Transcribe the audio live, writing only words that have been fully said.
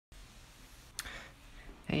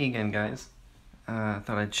Hey again, guys. I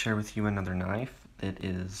thought I'd share with you another knife that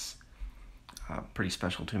is pretty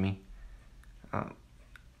special to me. Uh,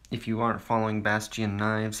 if you aren't following Bastian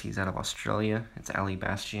Knives, he's out of Australia. It's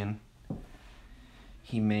Bastian.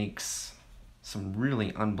 He makes some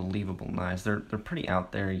really unbelievable knives. They're pretty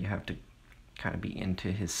out there. You have to kind of be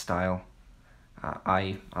into his style.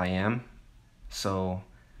 I am. So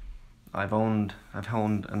I've honed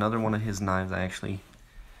another one of his knives.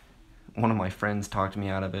 One of my friends talked me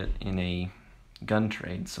out of it in a gun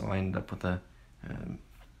trade, so I ended up with a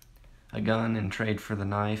gun in trade for the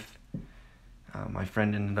knife. My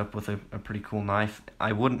friend ended up with a pretty cool knife.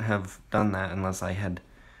 I wouldn't have done that unless I had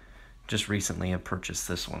just recently purchased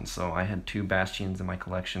this one. So I had two Bastians in my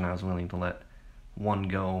collection. I was willing to let one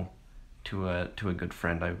go to a good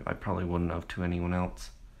friend. I probably wouldn't have to anyone else.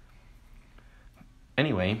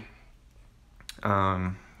 Anyway,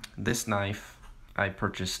 this knife I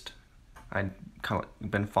purchased. I'd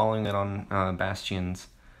been following it on Bastian's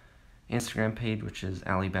Instagram page, which is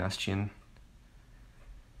Bastian,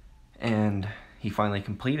 and he finally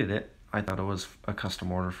completed it. I thought it was a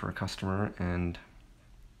custom order for a customer, and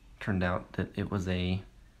turned out that it was a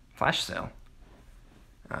flash sale.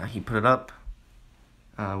 He put it up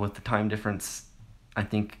with the time difference. I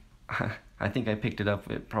think I picked it up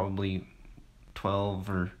at probably 12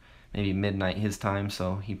 or maybe midnight his time,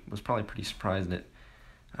 so he was probably pretty surprised at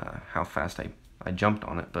how fast I jumped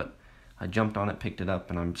on it. But I jumped on it, picked it up,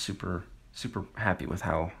 and I'm super happy with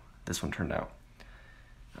how this one turned out.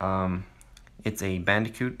 It's a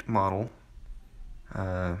Bandicoot model,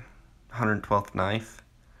 112th knife.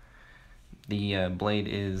 The blade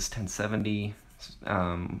is 1070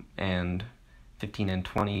 and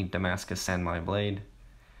 15N20 Damascus Sanmai blade.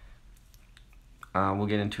 We'll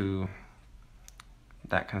get into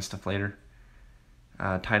that kind of stuff later.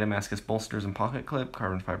 Tie Damascus bolsters and pocket clip,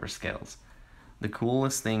 carbon fiber scales. The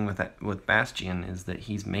coolest thing with Bastian is that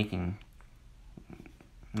he's making,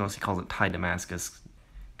 notice he calls it Tie Damascus,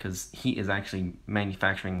 because he is actually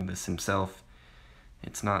manufacturing this himself.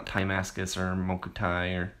 It's not Tie Damascus or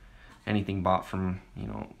Mokutai or anything bought from,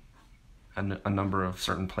 a number of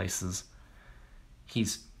certain places.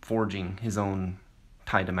 He's forging his own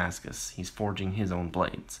Tie Damascus. He's forging his own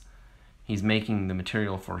blades. He's making the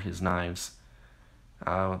material for his knives.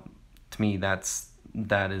 To me,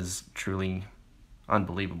 that is truly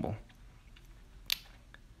unbelievable.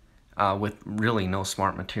 With really no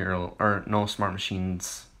smart material or no smart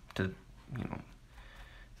machines to,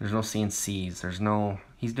 there's no CNCs.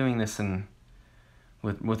 He's doing this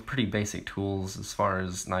with pretty basic tools as far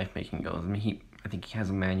as knife making goes. I mean, I think he has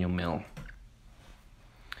a manual mill.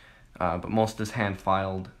 But most is hand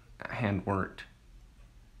filed, hand worked.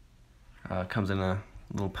 Comes in a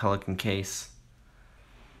little Pelican case.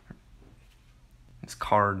 It's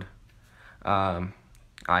card. It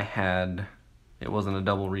wasn't a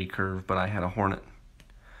double recurve, but I had a Hornet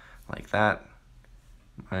like that.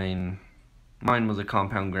 Mine was a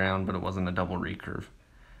compound ground, but it wasn't a double recurve.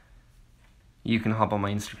 You can hop on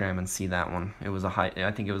my Instagram and see that one. It was I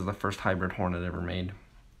think it was the first hybrid Hornet ever made.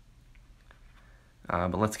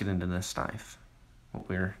 But let's get into this knife, what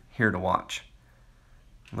we're here to watch.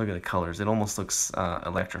 Look at the colors. It almost looks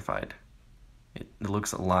electrified. It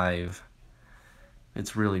looks alive.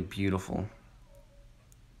 It's really beautiful.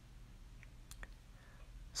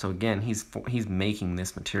 So again, he's making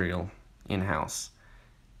this material in-house.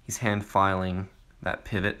 He's hand filing that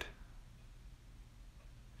pivot.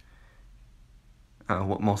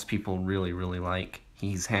 What most people really like.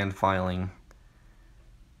 He's hand filing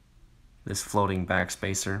this floating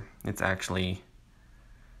backspacer. It's actually,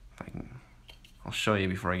 I'll show you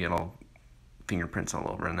before I get all fingerprints all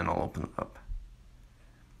over, and then I'll open it up.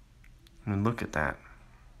 I mean, look at that.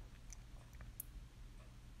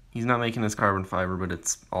 He's not making this carbon fiber, but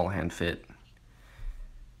it's all hand fit.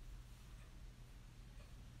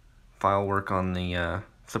 File work on the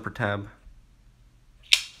flipper tab.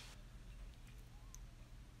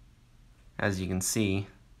 As you can see,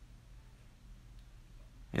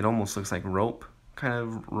 it almost looks like rope kind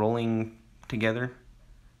of rolling together,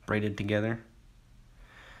 braided together.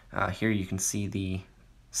 Here you can see the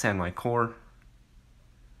Sanmai core.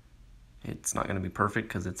 It's not going to be perfect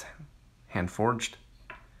because it's hand forged.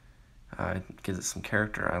 It gives it some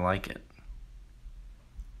character. I like it.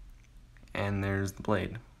 And there's the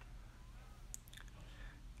blade,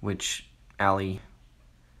 which Ali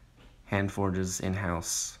hand forges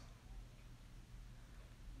in-house.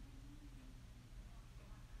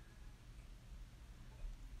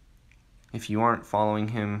 If you aren't following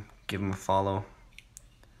him, give him a follow.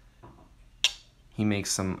 He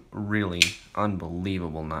makes some really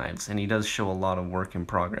unbelievable knives, and he does show a lot of work in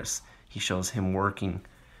progress. He shows him working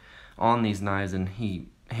on these knives and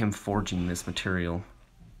him forging this material.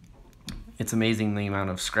 It's amazing the amount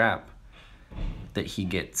of scrap that he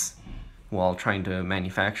gets while trying to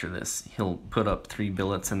manufacture this. He'll put up 3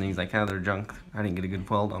 billets and he's like, they're junk. I didn't get a good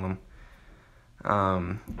weld on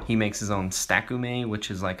them. He makes his own stakume, which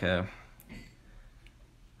is like a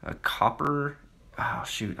copper, oh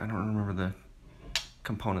shoot, I don't remember the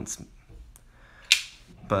components,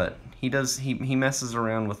 but he messes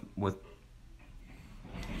around with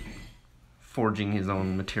forging his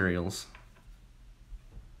own materials.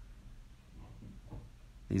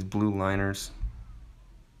 These blue liners.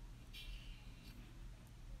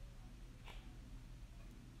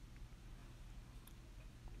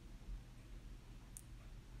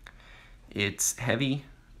 It's heavy,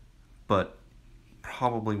 but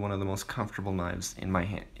probably one of the most comfortable knives in my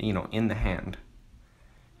hand, in the hand.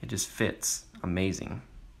 It just fits amazing.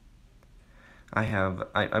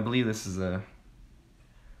 I believe this is a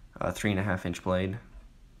 3.5 inch blade.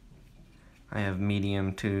 I have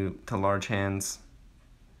medium to large hands,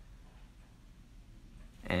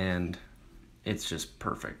 and it's just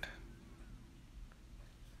perfect.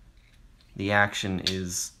 The action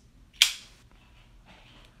is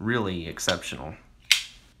really exceptional.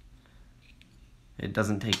 It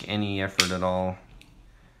doesn't take any effort at all.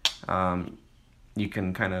 You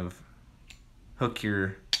can kind of hook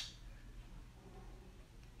your,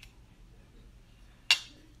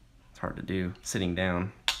 it's hard to do sitting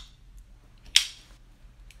down.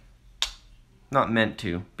 Not meant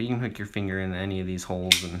to, but you can hook your finger in any of these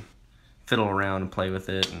holes and fiddle around and play with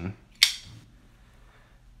it.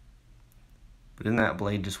 But isn't that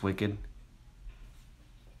blade just wicked?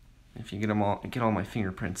 If you get all my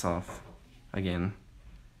fingerprints off again.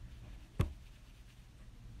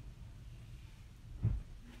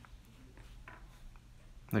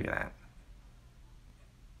 Look at that.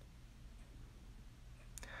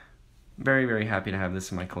 Very, very happy to have this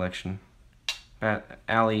in my collection.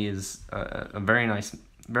 Ali is a very nice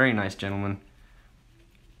gentleman.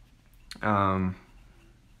 Go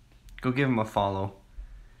give him a follow.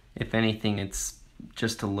 If anything, it's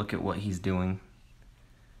just to look at what he's doing,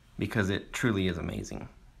 because it truly is amazing.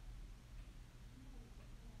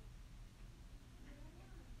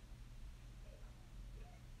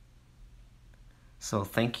 So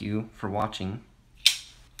thank you for watching.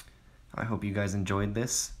 I hope you guys enjoyed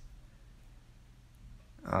this.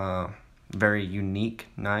 Very unique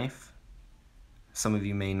knife. Some of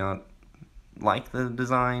you may not like the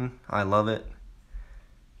design. I love it.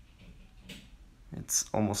 It's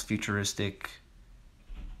almost futuristic,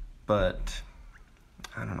 but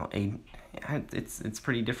I don't know. It's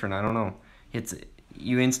pretty different. I don't know.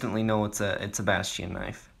 You instantly know it's a Bastian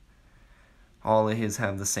knife. All of his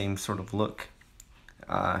have the same sort of look.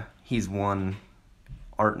 He's won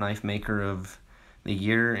Art Knife Maker of the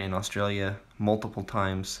Year in Australia multiple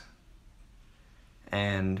times,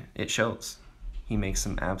 and it shows. He makes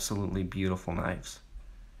some absolutely beautiful knives.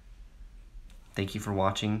 Thank you for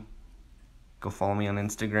watching. Go follow me on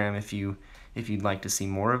Instagram if you'd like to see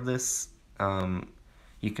more of this.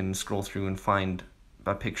 You can scroll through and find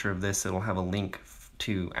a picture of this. It'll have a link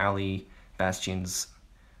to Ali Bastian's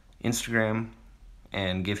Instagram,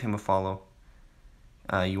 and give him a follow.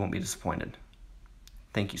 You won't be disappointed.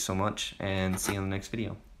 Thank you so much, and see you in the next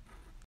video.